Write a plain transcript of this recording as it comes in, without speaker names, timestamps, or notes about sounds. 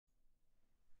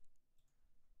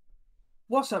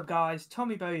What's up, guys?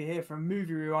 Tommy Bowie here from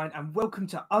Movie Rewind, and welcome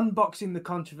to Unboxing the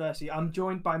Controversy. I'm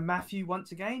joined by Matthew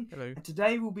once again, Hello. and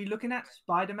today we'll be looking at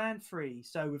Spider-Man 3.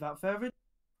 So, without further ado,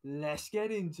 let's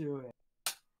get into it.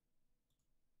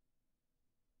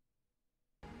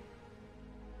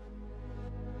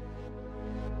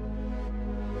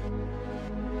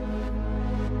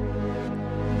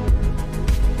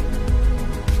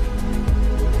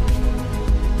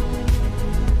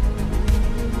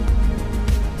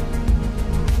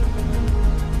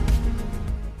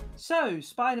 So,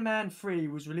 Spider-Man 3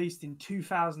 was released in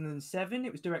 2007.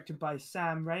 It was directed by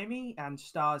Sam Raimi and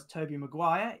stars Tobey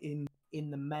Maguire in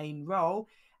the main role.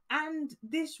 And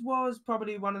this was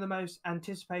probably one of the most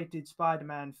anticipated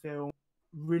Spider-Man films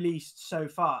released so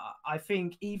far. I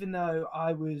think even though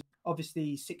I was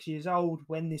obviously 6 years old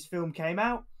when this film came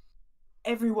out,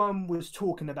 everyone was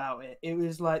talking about it. It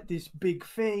was like this big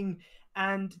thing.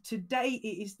 And today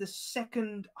it is the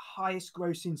second highest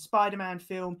grossing Spider-Man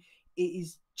film. It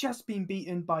is just been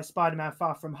beaten by Spider-Man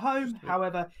Far From Home.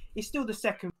 However, it's still the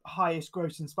second highest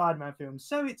grossing Spider-Man film,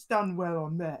 so it's done well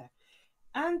on there.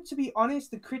 And to be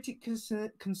honest, the critic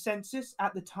consensus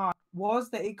at the time was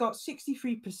that it got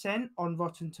 63% on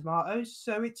Rotten Tomatoes,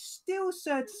 so it's still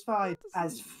certified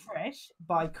as fresh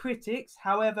by critics.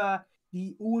 However,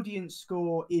 the audience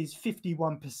score is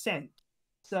 51%.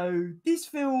 So this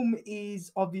film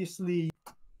is obviously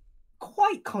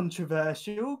quite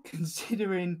controversial,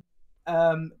 considering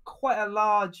quite a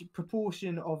large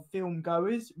proportion of film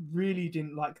goers really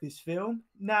didn't like this film.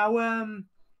 Now,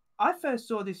 I first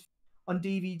saw this on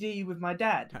DVD with my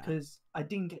dad because I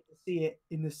didn't get to see it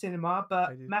in the cinema.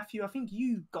 But Matthew, I think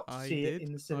you got to see it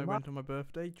in the cinema. I went on my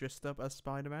birthday dressed up as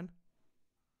Spider-Man.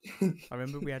 I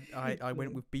remember I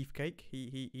went with Beefcake.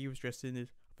 He was dressed in his,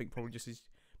 I think probably just his,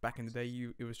 back in the day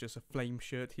it was just a flame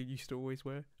shirt he used to always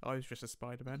wear. I was dressed as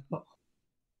Spider-Man. Oh,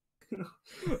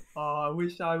 I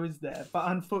wish I was there,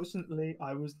 but unfortunately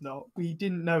I was not. We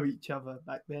didn't know each other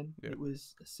back then. It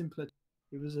was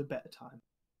a better time.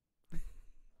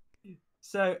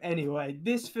 So anyway,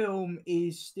 this film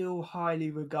is still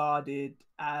highly regarded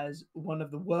as one of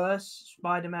the worst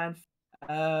Spider-Man.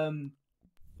 A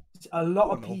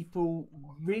lot of people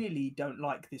really don't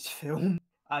like this film.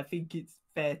 I think it's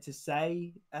fair to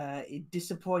say it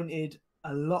disappointed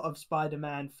a lot of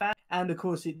Spider-Man fans, and of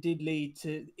course it did lead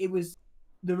to, it was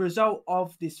the result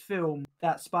of this film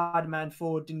that Spider-Man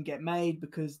 4 didn't get made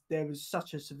because there was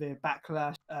such a severe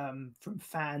backlash from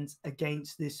fans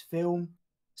against this film.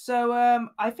 So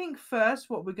I think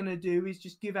first what we're going to do is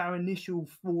just give our initial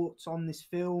thoughts on this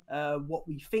film, what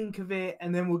we think of it,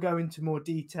 and then we'll go into more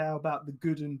detail about the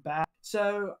good and bad.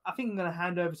 So I think I'm going to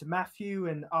hand over to Matthew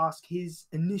and ask his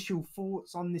initial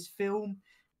thoughts on this film.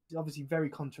 It's obviously very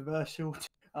controversial to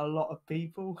a lot of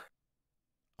people.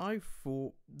 I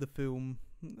thought the film,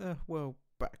 well,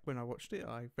 back when I watched it,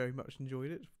 I very much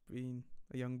enjoyed it. Being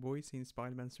a young boy, seeing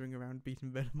Spider-Man swing around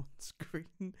beating Venom on screen,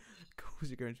 of course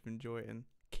you're going to enjoy it. And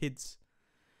kids,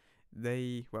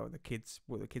 the kids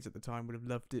at the time would have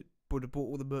loved it, would have bought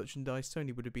all the merchandise.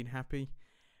 Sony would have been happy.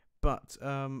 But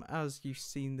as you've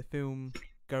seen the film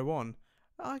go on,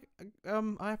 I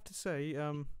have to say,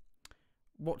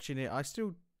 watching it, I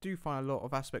still do find a lot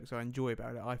of aspects I enjoy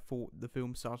about it. I thought the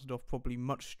film started off probably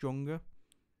much stronger,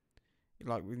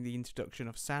 like with the introduction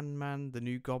of Sandman, the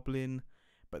new Goblin,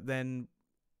 but then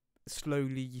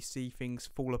slowly you see things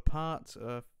fall apart.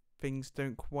 Things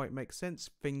don't quite make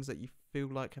sense. Things that you feel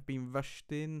like have been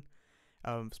rushed in,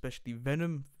 especially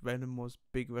Venom. Venom was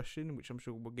big rush in, which I'm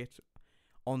sure we'll get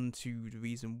onto the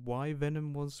reason why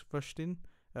Venom was rushed in,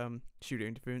 studio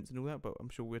interference and all that, but I'm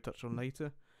sure we'll touch on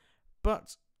later.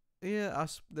 But yeah,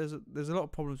 there's a lot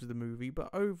of problems with the movie, but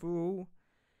overall,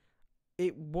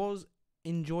 it was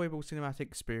enjoyable cinematic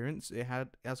experience.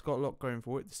 Has got a lot going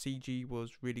for it. The CG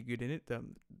was really good in it. The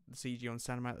CG on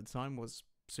Sandman at the time was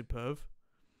superb.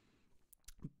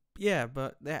 Yeah,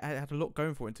 but it had a lot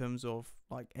going for it in terms of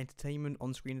like entertainment,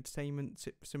 on-screen entertainment,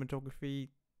 cinematography,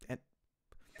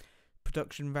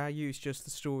 production value. It's just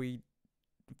the story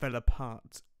fell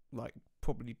apart like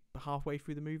probably halfway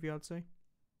through the movie, I'd say.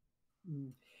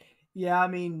 Yeah, I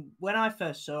mean, when I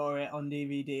first saw it on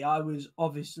DVD, I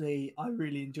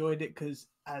really enjoyed it because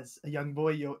as a young boy,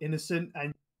 you're innocent,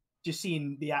 and just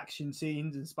seeing the action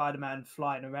scenes and Spider-Man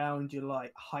flying around, you're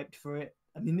like hyped for it.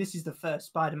 I mean, this is the first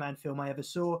Spider-Man film I ever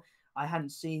saw. I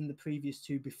hadn't seen the previous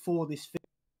two before this film.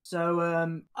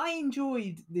 So I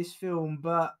enjoyed this film,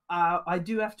 but I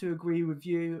do have to agree with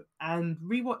you. And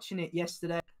rewatching it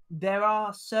yesterday, there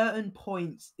are certain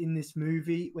points in this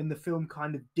movie when the film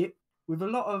kind of dipped. With a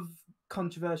lot of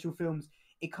controversial films,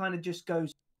 it kind of just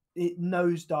goes it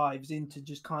nosedives into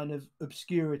just kind of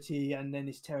obscurity, and then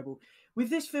it's terrible. With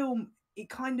this film, it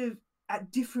kind of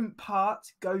at different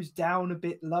parts goes down a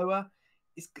bit lower.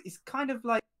 It's kind of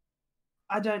like,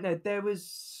 I don't know. There was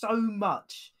so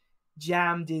much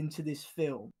jammed into this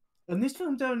film, and this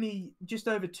film's only just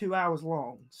over 2 hours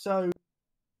long. So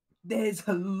there's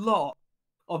a lot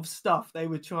of stuff they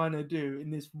were trying to do in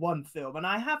this one film. And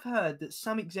I have heard that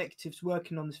some executives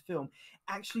working on this film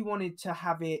actually wanted to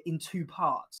have it in two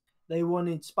parts. They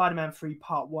wanted Spider-Man 3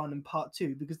 Part 1 and Part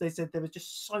 2 because they said there was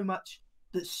just so much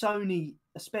that Sony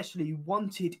especially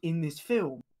wanted in this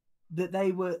film that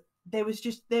there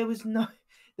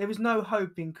was no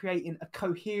hope in creating a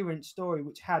coherent story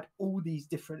which had all these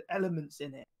different elements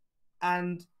in it.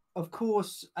 And of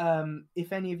course,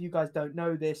 if any of you guys don't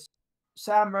know this,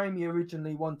 Sam Raimi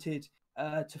originally wanted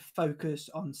to focus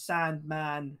on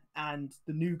Sandman and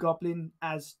the New Goblin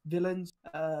as villains.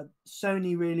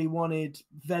 Sony really wanted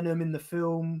Venom in the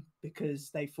film because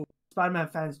they thought Spider-Man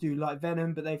fans do like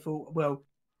Venom, but they thought, well,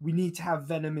 we need to have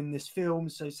Venom in this film.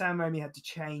 So Sam Raimi had to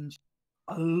change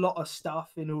a lot of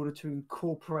stuff in order to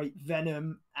incorporate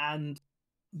Venom. And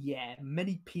yeah,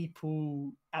 many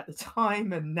people at the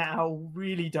time and now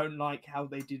really don't like how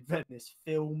they did Venom in this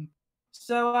film.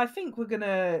 So I think we're going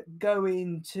to go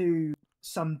into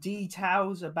some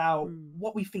details about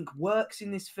what we think works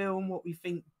in this film, what we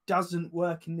think doesn't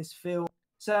work in this film.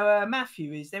 So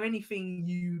Matthew, is there anything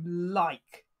you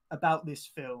like about this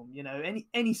film? You know,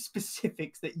 any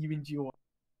specifics that you enjoy?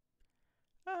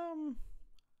 I'm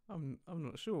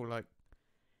not sure. Like,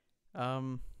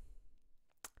 I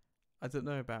don't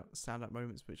know about stand-up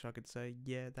moments, which I could say,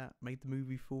 yeah, that made the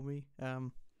movie for me.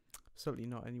 Certainly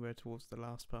not anywhere towards the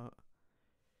last part.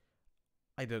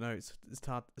 I don't know. It's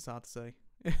hard to say.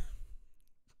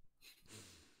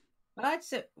 I'd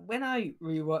say when I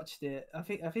rewatched it, I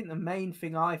think the main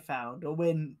thing I found, or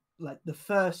when like the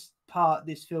first part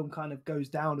this film kind of goes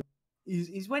down,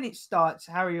 is when it starts.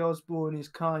 Harry Osborn is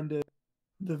kind of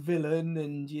the villain,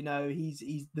 and you know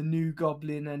he's the new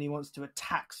Goblin, and he wants to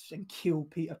attack and kill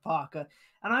Peter Parker.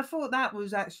 And I thought that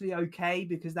was actually okay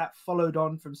because that followed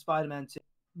on from Spider-Man 2.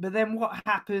 But then what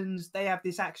happens? They have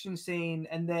this action scene,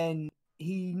 and then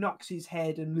he knocks his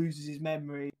head and loses his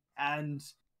memory, and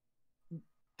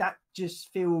that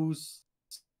just feels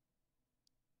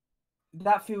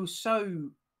so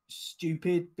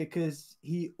stupid because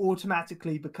he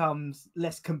automatically becomes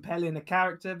less compelling a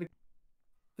character.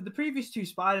 For the previous two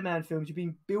Spider-Man films, you've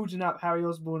been building up Harry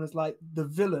Osborn as like the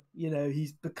villain. You know,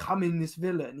 he's becoming this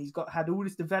villain. He's had all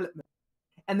this development,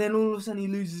 and then all of a sudden he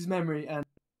loses his memory and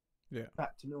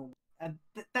back to normal. And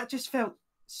that just felt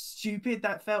stupid.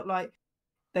 That felt like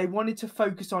they wanted to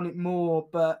focus on it more,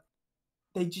 but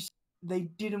they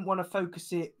didn't want to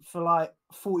focus it for like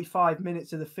 45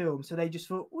 minutes of the film. So they just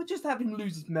thought, we'll just have him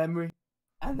lose his memory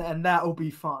and that'll be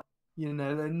fine. You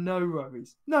know, no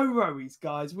worries. No worries,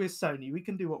 guys. We're Sony. We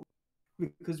can do what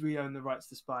because we own the rights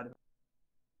to Spider-Man.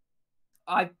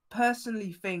 I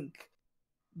personally think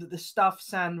that the stuff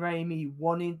Sam Raimi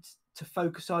wanted to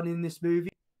focus on in this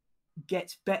movie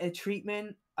gets better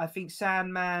treatment. I think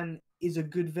Sandman is a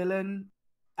good villain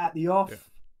at the off. Yeah.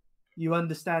 You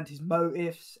understand his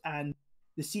motives, and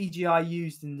the CGI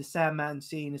used in the Sandman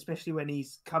scene, especially when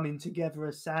he's coming together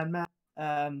as Sandman.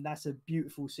 That's a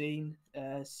beautiful scene.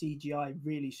 CGI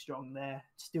really strong there.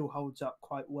 Still holds up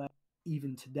quite well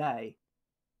even today.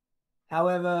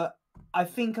 However, I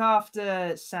think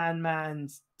after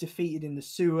Sandman's defeated in the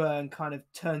sewer and kind of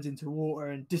turns into water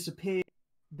and disappears,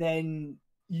 then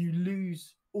you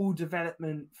lose all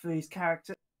development for his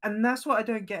character. And that's what I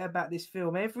don't get about this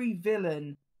film. Every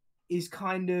villain is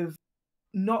kind of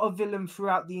not a villain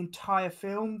throughout the entire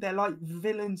film. They're like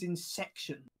villains in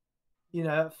sections. You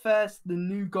know, at first the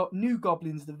new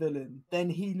Goblin's the villain, then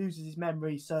he loses his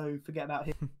memory, so forget about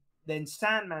him. Then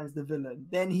Sandman's the villain,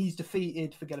 then he's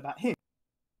defeated, forget about him.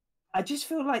 I just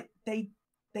feel like they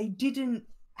didn't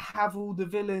have all the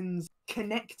villains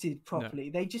connected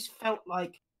properly. No. They just felt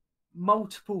like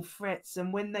multiple threats,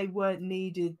 and when they weren't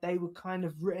needed, they were kind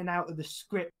of written out of the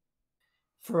script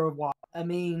for a while. I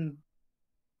mean,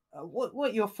 what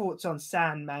are your thoughts on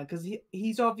Sandman? Because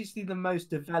he's obviously the most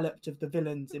developed of the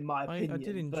villains, in my opinion. I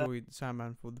did enjoy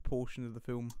Sandman for the portion of the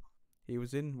film he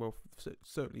was in. Well,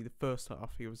 certainly the first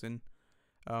half he was in.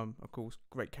 Of course,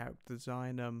 great character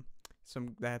design.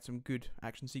 They had some good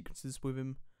action sequences with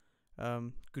him.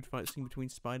 Good fight scene between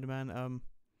Spider-Man.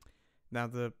 Now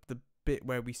the bit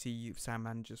where we see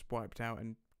Sandman just wiped out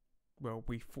and, well,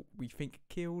 we think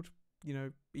killed. You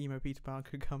know, emo Peter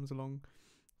Parker comes along,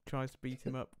 tries to beat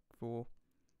him up for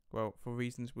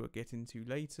reasons we'll get into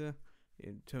later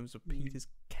in terms of Peter's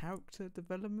character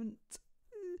development.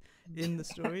 in the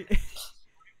story.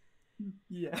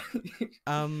 Yeah.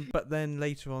 But then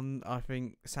later on, I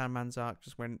think Sandman's arc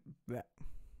just went bleh.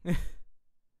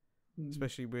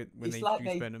 Especially when they It's like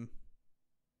introduced Venom.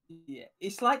 yeah,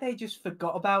 it's like they just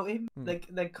forgot about him. Hmm.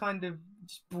 They kind of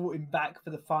just brought him back for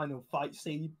the final fight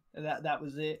scene, and that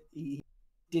was it. He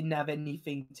didn't have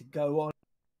anything to go on.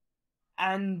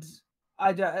 And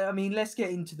I mean, let's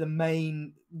get into the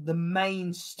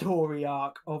main story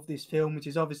arc of this film, which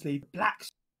is obviously the Black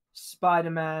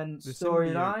Spider-Man The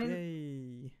symbiote, storyline.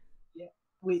 yay! Yeah,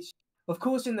 which of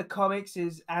course in the comics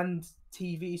is and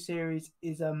TV series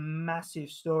is a massive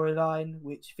storyline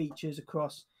which features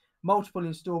across multiple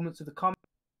installments of the comic,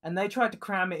 and they tried to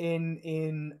cram it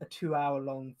in a 2 hour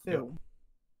long film. Yep.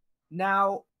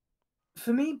 Now,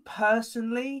 for me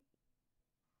personally,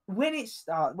 when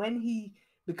he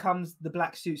becomes the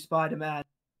Black Suit Spider-Man,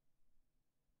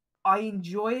 I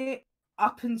enjoy it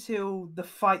up until the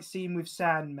fight scene with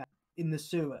Sandman in the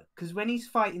sewer. Because when he's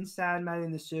fighting Sandman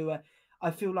in the sewer, I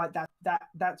feel like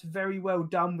that's very well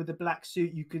done with the black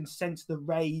suit. You can sense the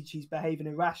rage. He's behaving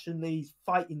irrationally. He's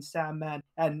fighting Sandman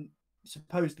and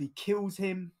supposedly kills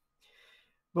him.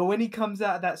 But when he comes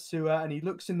out of that sewer and he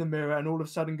looks in the mirror and all of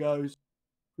a sudden goes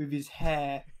with his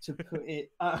hair to put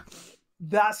it up,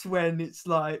 that's when it's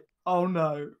like, oh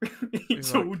no,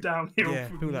 it's all like, downhill. Yeah,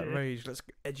 from feel that here. rage. Let's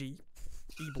get edgy,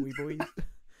 e-boy boys.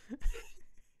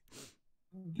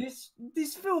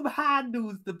 This film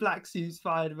handles the Black Suit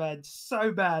Spider-Man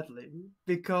so badly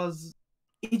because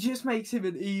it just makes him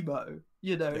an emo.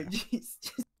 You know, Yeah. it's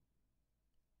just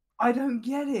I don't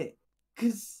get it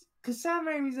because Sam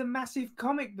Raimi's a massive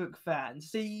comic book fan,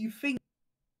 so you think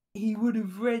he would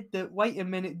have read that. Wait a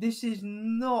minute, this is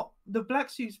not the Black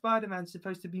Suit Spider-Man's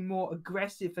supposed to be more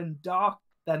aggressive and dark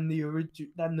than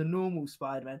the normal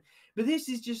Spider-Man, but this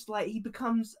is just like he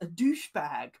becomes a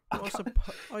douchebag. Well,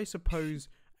 I suppose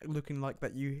looking like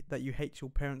that you hate your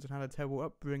parents and had a terrible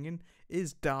upbringing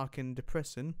is dark and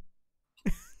depressing.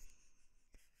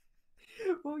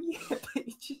 Well, yeah, but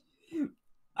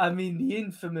I mean the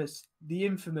infamous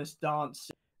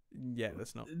dance. Yeah,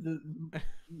 that's not.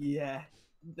 Yeah,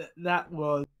 that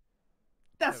was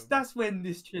that's when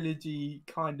this trilogy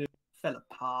kind of fell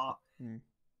apart. Hmm.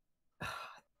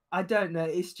 I don't know.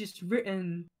 It's just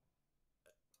written.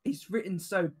 It's written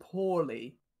so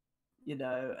poorly, you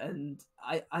know, and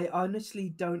I honestly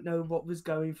don't know what was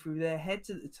going through their heads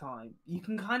at the time. You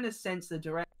can kind of sense the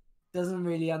director doesn't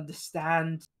really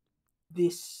understand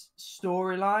this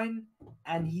storyline,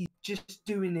 and he's just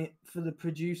doing it for the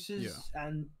producers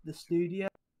and the studio,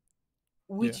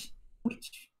 which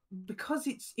because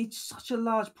it's such a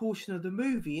large portion of the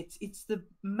movie, it's the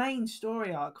main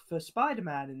story arc for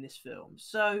Spider-Man in this film.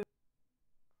 So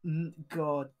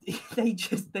God, they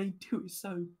do it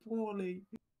so poorly.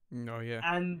 Oh yeah.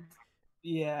 And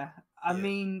yeah, I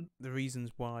mean the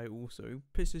reasons why also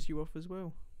pisses you off as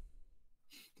well.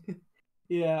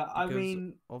 Yeah, because I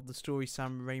mean of the story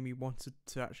Sam Raimi wanted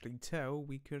to actually tell,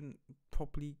 we couldn't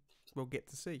properly get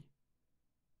to see.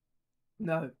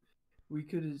 No, we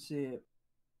couldn't see it.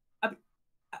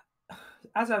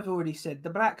 As I've already said, the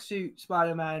Black Suit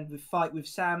Spider-Man with fight with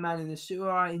Sandman in the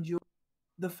sewer, I enjoy.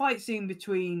 The fight scene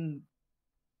between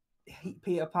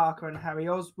Peter Parker and Harry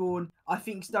Osborn, I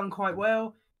think, is done quite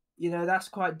well. You know, that's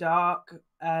quite dark,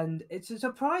 and it's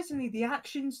surprisingly the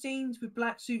action scenes with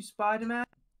Black Suit Spider-Man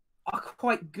are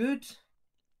quite good.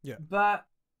 Yeah, but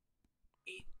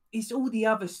it's all the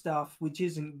other stuff which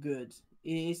isn't good.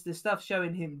 It's the stuff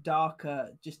showing him darker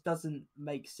just doesn't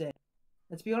make sense.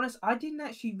 And to be honest, I didn't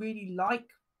actually really like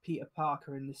Peter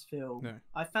Parker in this film. No.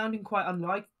 I found him quite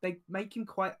they make him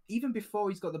quite, even before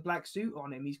he's got the black suit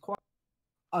on him, he's quite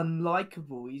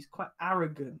unlikable. He's quite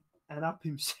arrogant and up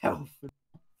himself and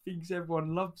thinks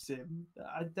everyone loves him.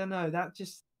 I don't know, that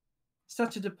just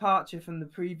such a departure from the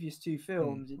previous two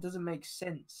films. It doesn't make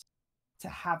sense to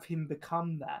have him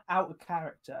become that out of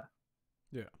character.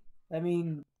 Yeah. I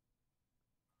mean,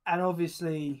 and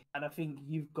obviously, and I think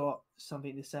you've got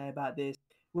something to say about this,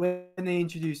 when they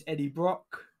introduce Eddie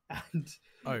Brock and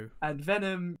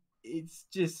Venom, it's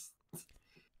just,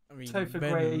 I mean, Topher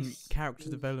Venom Grace character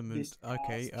development.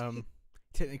 Okay,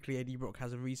 technically Eddie Brock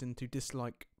has a reason to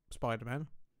dislike Spider-Man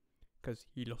because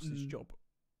he lost his job.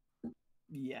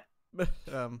 Yeah.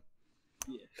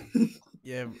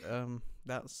 Yeah.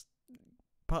 That's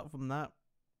apart from that.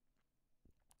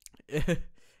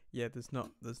 Yeah, there's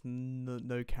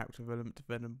no character development to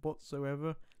Venom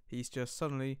whatsoever. He's just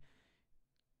suddenly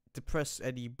depressed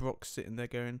Eddie Brock sitting there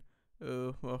going,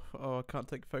 I can't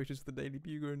take photos of the Daily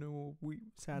Bugle no more.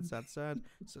 Sad, sad, sad.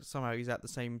 So somehow he's at the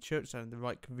same church and the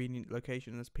right convenient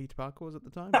location as Peter Parker was at the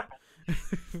time.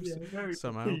 Yeah, very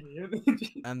Somehow. convenient.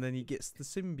 And then he gets the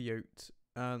symbiote.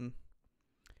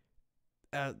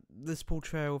 This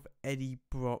portrayal of Eddie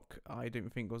Brock, I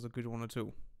don't think was a good one at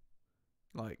all.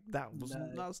 Like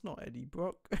that's not Eddie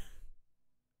Brock.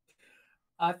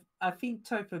 I think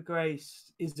Topher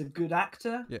Grace is a good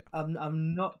actor. Yeah.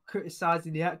 I'm not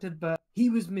criticizing the actor, but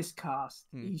he was miscast.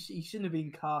 Hmm. He shouldn't have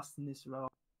been cast in this role.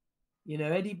 You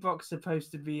know, Eddie Brock's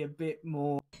supposed to be a bit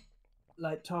more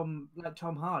like Tom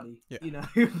Hardy. Yeah. You know,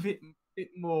 a bit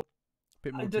more.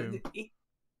 Bit more to him.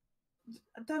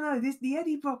 I don't know. The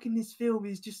Eddie Brock in this film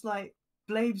is just like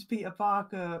blames Peter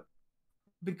Parker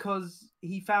because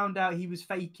he found out he was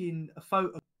faking a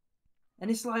photo,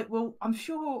 and it's like, well, I'm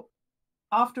sure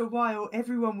after a while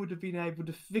everyone would have been able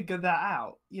to figure that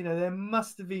out. You know, there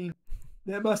must be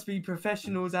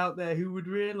professionals out there who would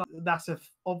realize that's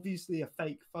obviously a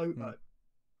fake photo.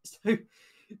 So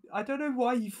I don't know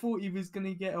why you thought he was going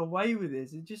to get away with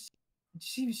this. It just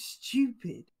seems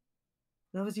stupid.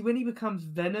 And obviously, when he becomes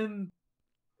Venom,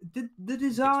 the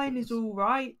design is all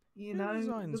right. You know,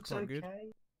 it looks okay.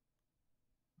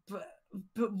 Good.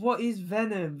 But what is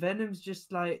Venom? Venom's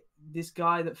just like this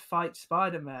guy that fights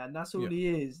Spider-Man. That's all he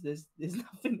is. There's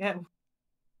nothing else.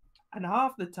 And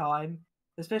half the time,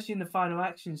 especially in the final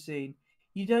action scene,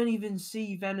 you don't even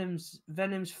see Venom's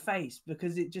face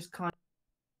because it just kind of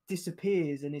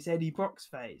disappears and it's Eddie Brock's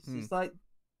face. It's like,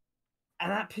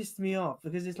 and that pissed me off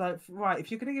because it's like, right,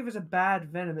 if you're going to give us a bad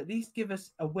Venom, at least give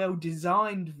us a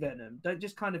well-designed Venom. Don't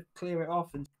just kind of clear it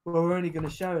off and, well, we're only going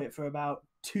to show it for about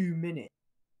 2 minutes.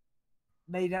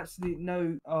 Made absolute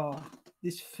no. Oh,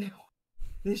 this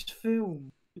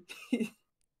film,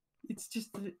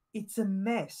 it's a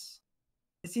mess.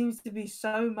 There seems to be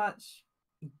so much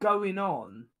going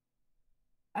on,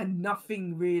 and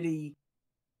nothing really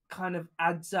kind of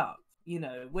adds up. You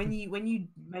know, when you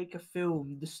make a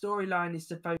film, the storyline is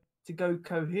supposed to go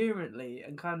coherently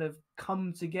and kind of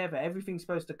come together. Everything's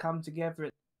supposed to come together.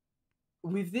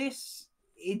 With this,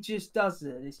 it just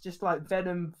doesn't. It's just like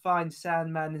Venom finds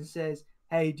Sandman and says,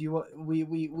 hey, do you want?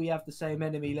 We have the same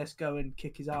enemy. Let's go and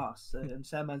kick his ass. And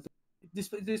Sandman's,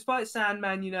 despite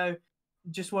Sandman, you know,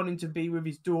 just wanting to be with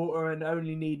his daughter and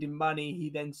only needing money, he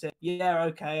then said, "Yeah,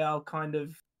 okay, I'll kind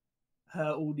of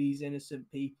hurt all these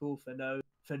innocent people for no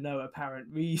apparent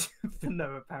reason." For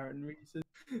no apparent reason.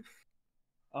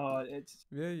 Oh, it's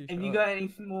Have you got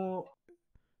anything more?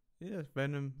 Yeah,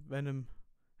 Venom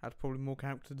had probably more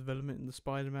character development in the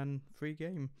Spider-Man 3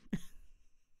 game.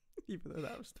 Even though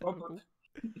that was terrible.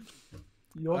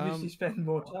 You obviously spend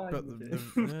more time with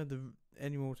it.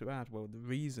 Any more to add? Well, the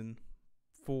reason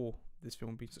for this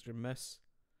film being such a mess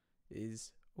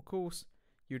is, of course,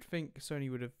 you'd think Sony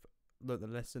would have learnt the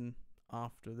lesson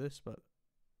after this, but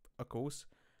of course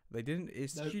they didn't.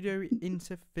 It's studio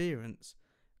interference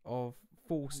of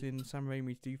forcing Sam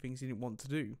Raimi to do things he didn't want to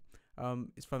do.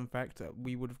 It's fun fact that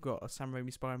we would have got a Sam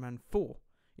Raimi Spider-Man 4.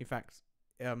 In fact,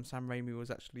 Sam Raimi was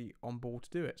actually on board to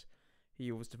do it.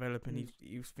 He was developing.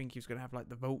 He was thinking he was going to have like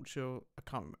the Vulture. I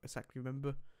can't exactly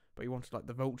remember, but he wanted like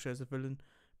the Vulture as a villain.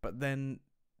 But then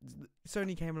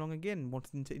Sony came along again,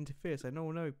 wanting to interfere, saying,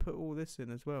 "No, put all this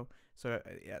in as well." So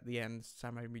at the end,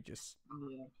 Sam Raimi just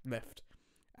left.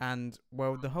 And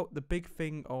well, the big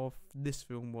thing of this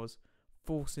film was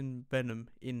forcing Venom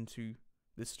into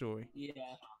this story.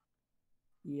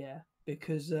 Yeah,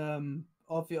 because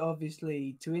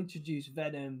obviously to introduce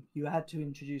Venom, you had to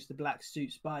introduce the black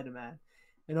suit Spider-Man,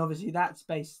 and obviously that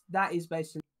is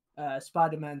basically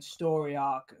Spider-Man's story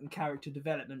arc and character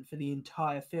development for the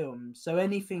entire film. So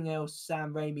anything else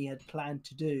Sam Raimi had planned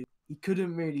to do, he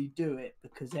couldn't really do it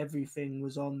because everything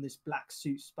was on this black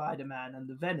suit Spider-Man and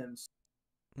the Venoms.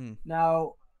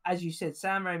 Now, as you said,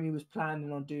 Sam Raimi was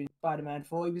planning on doing Spider-Man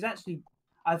 4. He was actually,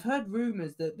 I've heard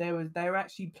rumors that they were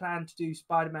actually planned to do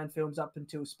Spider-Man films up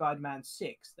until Spider-Man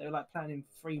 6. They were like planning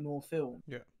 3 more films.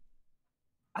 Yeah.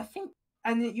 I think,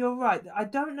 and you're right. I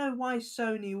don't know why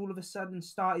Sony all of a sudden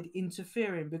started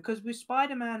interfering, because with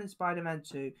Spider-Man and Spider-Man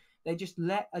 2, they just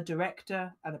let a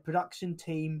director and a production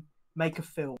team make a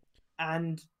film,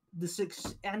 and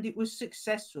it was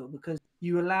successful because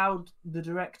you allowed the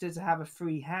director to have a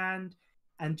free hand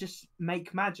and just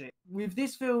make magic. With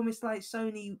this film, it's like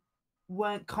Sony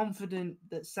weren't confident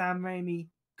that Sam Raimi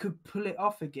could pull it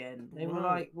off again. They were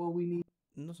like, "Well, we need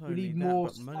more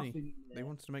stuff money. in there." They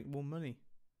wanted to make more money.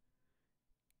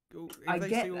 I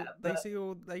get that, but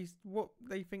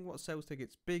they think what sells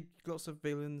tickets, big, lots of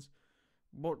villains,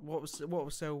 what's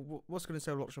going to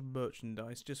sell lots of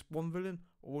merchandise? Just one villain,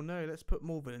 or no? Let's put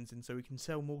more villains in so we can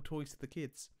sell more toys to the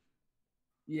kids.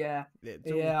 Yeah,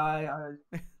 It's all yeah,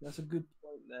 that's a good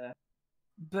point there.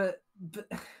 But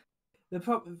the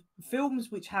problem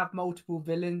films which have multiple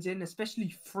villains in,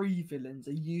 especially three villains,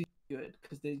 are usually good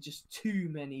because there's just too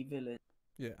many villains.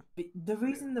 yeah, But the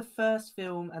reason the first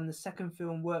film and the second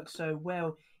film work so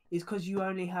well is because you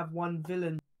only have one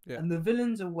villain, yeah, and the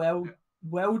villains are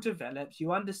well developed.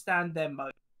 You understand their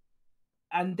mode,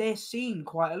 and they're seen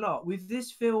quite a lot. With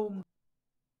this film,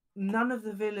 none of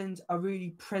the villains are really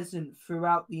present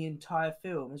throughout the entire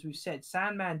film. As we've said,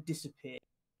 Sandman disappeared.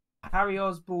 Harry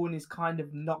Osborn is kind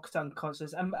of knocked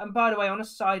unconscious. And by the way, on a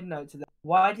side note to that,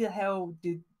 why the hell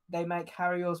did they make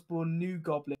Harry Osborn New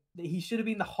Goblin? He should have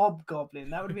been the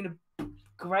Hobgoblin. That would have been a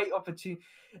great opportunity,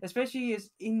 especially as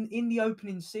in the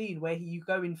opening scene where you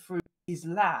go in through his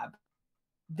lab.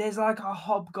 There's like a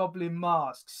Hobgoblin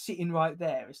mask sitting right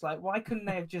there. It's like, why couldn't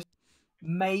they have just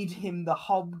made him the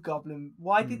Hobgoblin?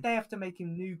 Why did they have to make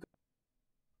him New Goblin?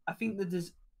 I think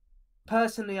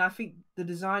personally, I think the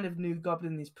design of New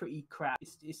Goblin is pretty crap.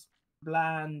 It's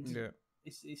bland. yeah.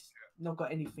 It's not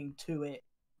got anything to it.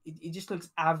 It just looks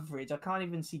average. I can't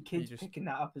even see kids picking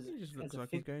that up He just looks as a like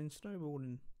he's going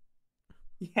snowboarding.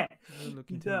 Yeah, Doesn't look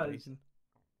he does. intimidating.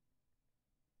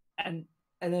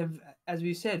 And then, as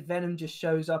we said, Venom just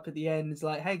shows up at the end. It's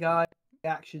like, hey guys,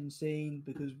 action scene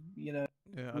because Yeah,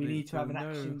 I we didn't need to have feel an no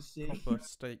action scene. proper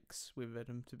stakes with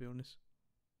Venom, to be honest.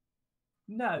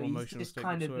 No, Or he's emotional just stake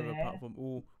kind of whatsoever, there. apart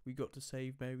from, we got to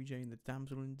save Mary Jane, the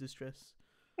damsel in distress.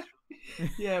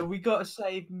 Yeah, we got to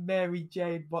save Mary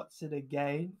Jane Watson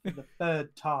again for the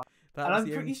third time. That And was I'm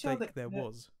the only pretty sure stake that there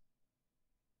was.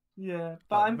 Yeah,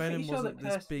 but Like, I'm Venom pretty sure wasn't that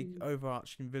this Kirsty... big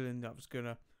overarching villain that was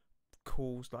gonna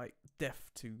cause like death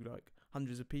to like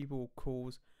hundreds of people,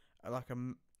 cause like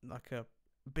a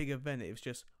big event. It was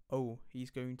just, oh, he's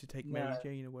going to take Mary No.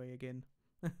 Jane away again.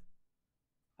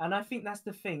 And I think that's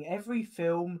the thing. Every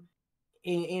film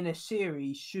in a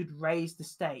series should raise the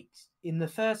stakes. In the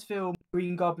first film,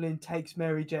 Green Goblin takes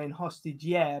Mary Jane hostage,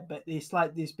 yeah, but it's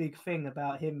like this big thing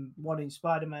about him wanting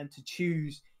Spider-Man to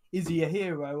choose, is he a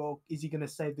hero or is he going to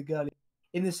save the girl?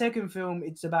 In the second film,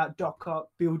 it's about Doc Ock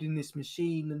building this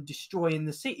machine and destroying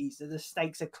the city. So the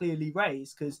stakes are clearly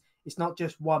raised because it's not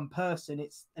just one person,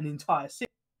 it's an entire city.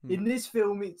 In this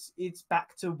film, it's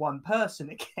back to one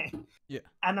person again. Yeah.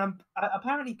 And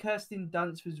apparently Kirsten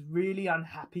Dunst was really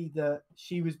unhappy that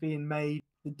she was being made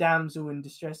the damsel in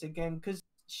distress again because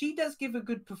she does give a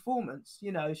good performance.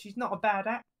 You know, she's not a bad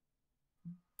actor,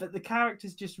 but the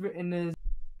character's just written as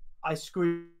I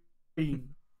scream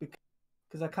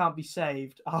because I can't be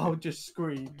saved. I'll just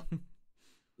scream.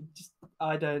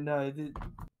 I don't know.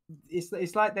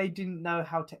 It's like they didn't know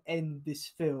how to end this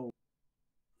film.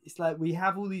 It's like we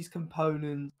have all these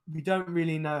components, we don't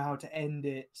really know how to end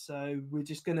it, so we're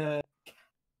just gonna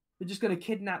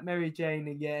kidnap Mary Jane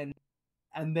again,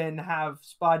 and then have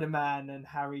Spider-Man and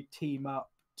Harry team up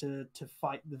to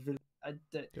fight the villain.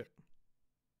 Yeah.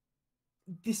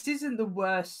 This isn't the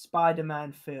worst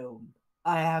Spider-Man film.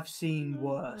 I have seen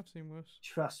worse. I've seen worse.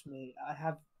 Trust me,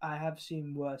 I have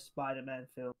seen worse Spider-Man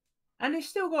films. And it's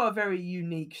still got a very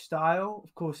unique style.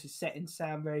 Of course, it's set in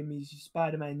Sam Raimi's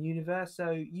Spider-Man universe, so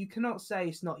you cannot say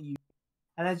it's not unique.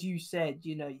 And as you said,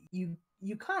 you know,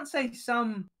 you can't say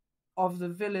some of the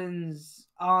villains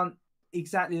aren't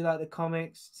exactly like the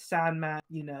comics. Sandman,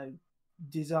 you know,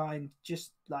 designed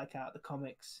just like out the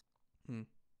comics.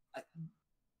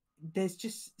 There's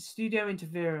just studio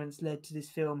interference led to this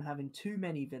film having too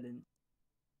many villains,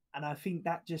 and I think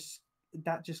that just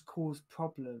caused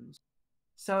problems.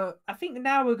 So I think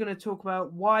now we're going to talk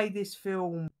about why this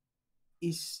film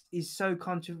is so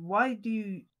controversial. Why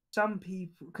do some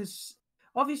people? Because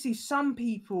obviously some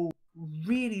people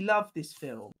really love this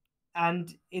film,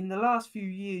 and in the last few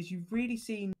years, you've really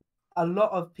seen a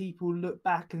lot of people look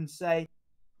back and say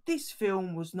this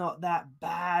film was not that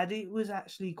bad. It was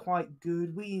actually quite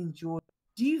good. We enjoyed.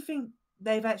 Do you think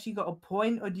they've actually got a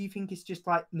point, or do you think it's just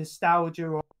like nostalgia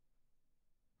or?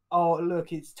 Oh,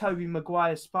 look, it's Tobey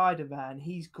Maguire Spider-Man.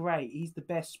 He's great. He's the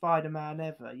best Spider-Man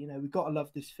ever. You know, we've got to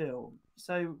love this film.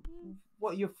 So,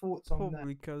 what are your thoughts on that?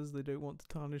 Probably because they don't want to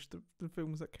tarnish the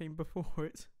films that came before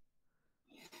it.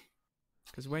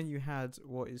 Because when you had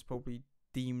what is probably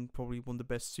deemed one of the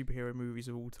best superhero movies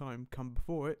of all time come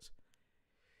before it,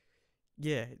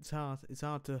 yeah, it's hard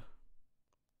to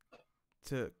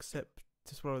accept,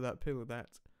 to swallow that pill that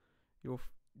you're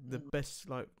the best,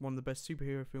 like one of the best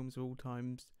superhero films of all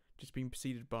times, just being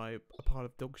preceded by a pile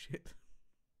of dog shit.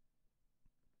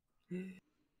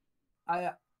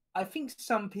 I think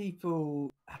some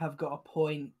people have got a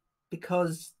point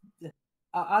because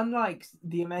unlike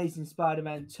the Amazing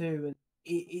Spider-Man 2, and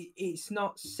it's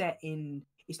not set in.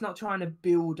 It's not trying to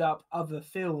build up other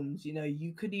films. You know,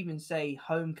 you could even say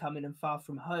Homecoming and Far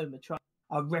From Home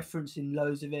are referencing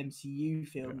loads of MCU Yeah.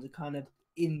 films, are kind of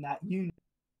in that universe.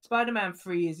 Spider-Man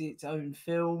 3 is its own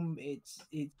film. It's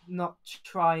not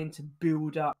trying to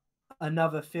build up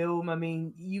another film. I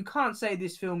mean, you can't say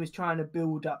this film is trying to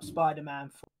build up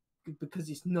Spider-Man 4 because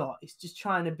it's not. It's just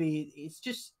trying to be. It's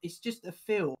just a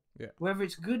film. Yeah. Whether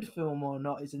it's a good film or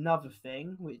not is another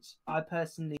thing, which I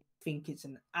personally think it's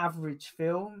an average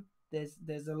film.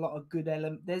 There's a lot of good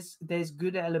there's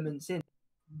good elements in it,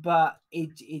 but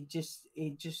it just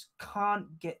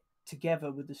can't get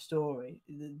together with the story.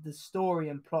 The story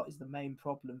and plot is the main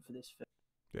problem for this film.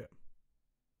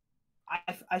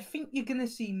 Yeah. I think you're gonna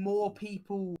see more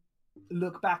people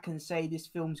look back and say this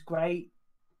film's great.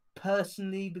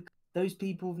 Personally, because those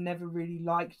people have never really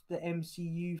liked the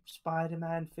MCU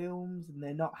Spider-Man films, and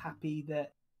they're not happy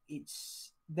that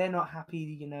they're not happy,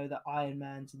 you know, that Iron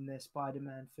Man's in their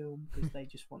Spider-Man film because they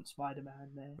just want Spider-Man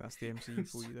there. That's the MCU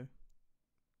for you, though.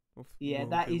 Of Yeah,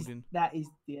 world that building. is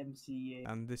the MCU.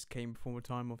 And this came from a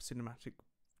time of cinematic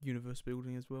universe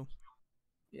building as well.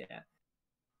 Yeah.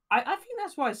 I think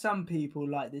that's why some people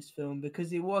like this film,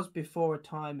 because it was before a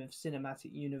time of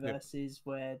cinematic universes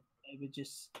where they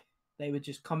were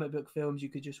just comic book films. You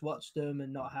could just watch them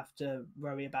and not have to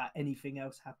worry about anything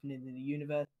else happening in the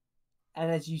universe. And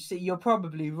as you see, you're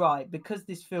probably right, because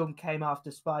this film came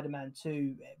after Spider-Man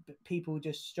 2, people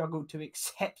just struggled to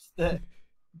accept that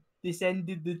this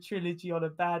ended the trilogy on a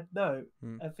bad note.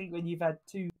 I think when you've had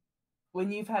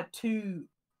two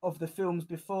of the films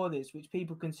before this, which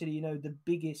people consider, you know,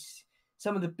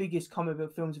 some of the biggest comic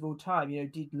book films of all time, you know,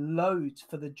 did loads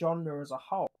for the genre as a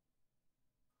whole.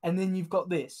 And then you've got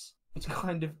this, which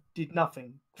kind of did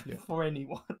nothing for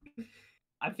anyone.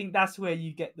 I think that's where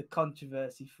you get the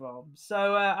controversy from.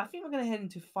 So I think we're going to head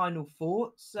into final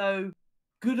thoughts. So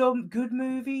good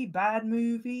movie, bad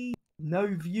movie, no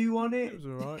view on it. It was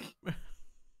alright.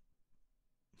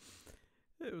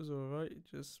 It was alright.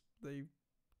 Just they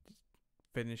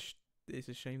finished. It's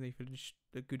a shame they finished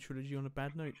a good trilogy on a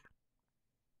bad note.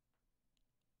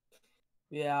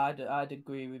 Yeah, I'd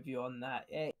agree with you on that.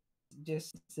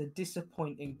 It's a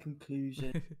disappointing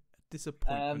conclusion.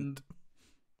 Disappointment.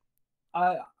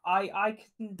 I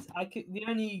can the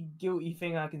only guilty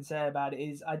thing I can say about it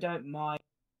is I don't mind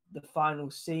the final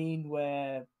scene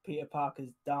where Peter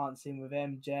Parker's dancing with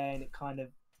MJ and it kind of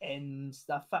ends.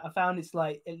 I found it's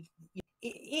like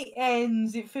it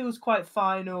ends. It feels quite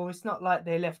final. It's not like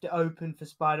they left it open for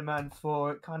Spider-Man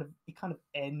 4. It kind of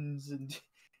ends, and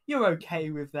you're okay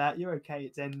with that. You're okay.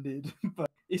 It's ended, but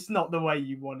it's not the way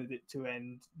you wanted it to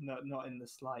end. Not in the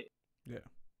slightest. Yeah.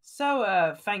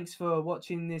 So, thanks for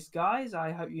watching this, guys.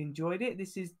 I hope you enjoyed it.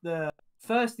 This is the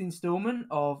first installment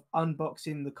of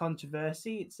Unboxing the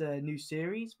Controversy. It's a new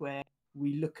series where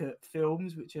we look at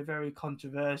films which are very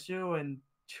controversial and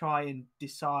try and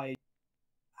decide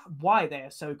why they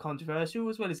are so controversial,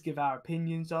 as well as give our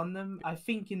opinions on them. I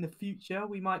think in the future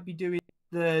we might be doing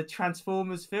the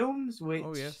Transformers films, which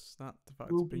that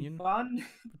divides will opinion be fun.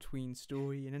 between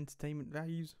story and entertainment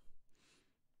values.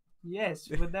 Yes,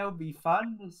 but they'll be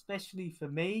fun, especially for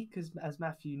me, because as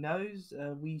Matthew knows,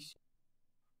 we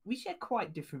share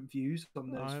quite different views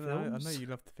on those films. I know you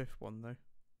love the fifth one though.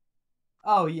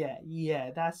 Oh yeah,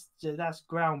 that's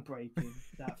groundbreaking.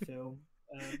 That film,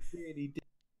 really,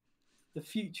 the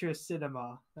future of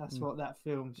cinema. That's what that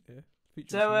film's. Yeah.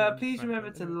 So please remember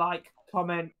to like,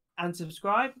 comment, and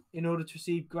subscribe in order to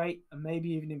receive great and maybe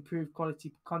even improved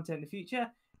quality content in the future.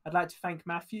 I'd like to thank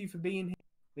Matthew for being here,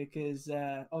 because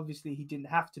obviously he didn't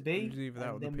have to be.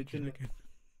 Without the pigeon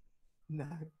again.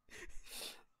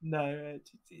 No,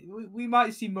 we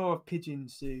might see more of Pigeon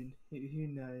soon. Who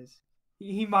knows?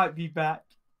 He might be back.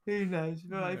 Who knows?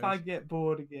 Well, if I get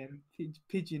bored again,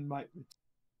 Pigeon might.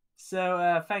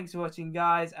 So thanks for watching,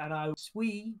 guys, and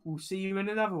we will see you in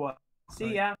another one.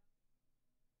 See ya.